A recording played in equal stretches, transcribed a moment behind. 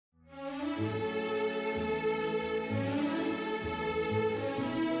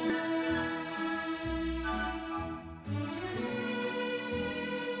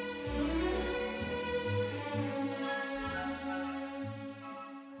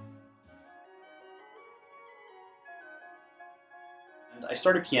I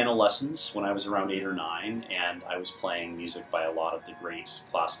started piano lessons when I was around 8 or 9, and I was playing music by a lot of the great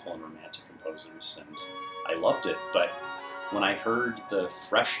classical and romantic composers, and I loved it. But when I heard the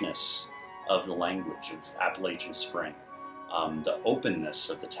freshness of the language of Appalachian Spring, the openness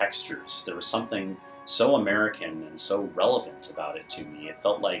of the textures, there was something so American and so relevant about it to me. It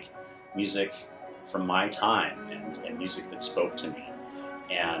felt like music from my time and music that spoke to me.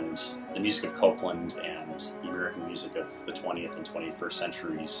 And the music of Copeland and the American music of the 20th and 21st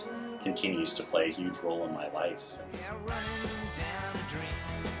centuries continues to play a huge role in my life.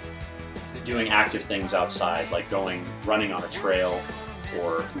 Doing active things outside, like running on a trail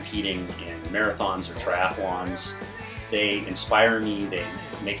or competing in marathons or triathlons, they inspire me, they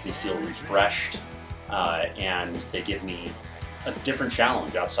make me feel refreshed, and they give me a different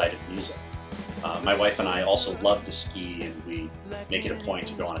challenge outside of music. My wife and I also love to ski, and we make it a point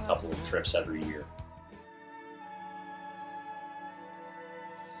to go on a couple of trips every year.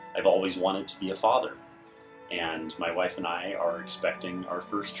 I've always wanted to be a father, and my wife and I are expecting our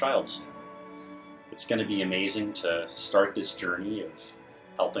first child soon. It's going to be amazing to start this journey of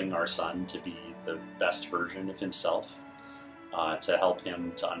helping our son to be the best version of himself, to help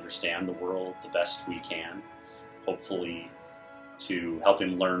him to understand the world the best we can, hopefully to help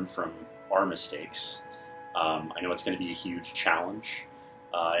him learn from our mistakes. I know it's going to be a huge challenge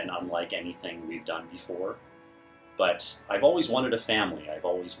and unlike anything we've done before, but I've always wanted a family. I've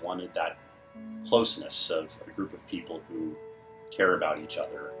always wanted that closeness of a group of people who care about each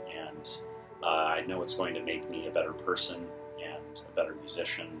other, and I know it's going to make me a better person and a better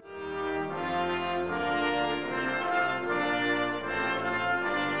musician.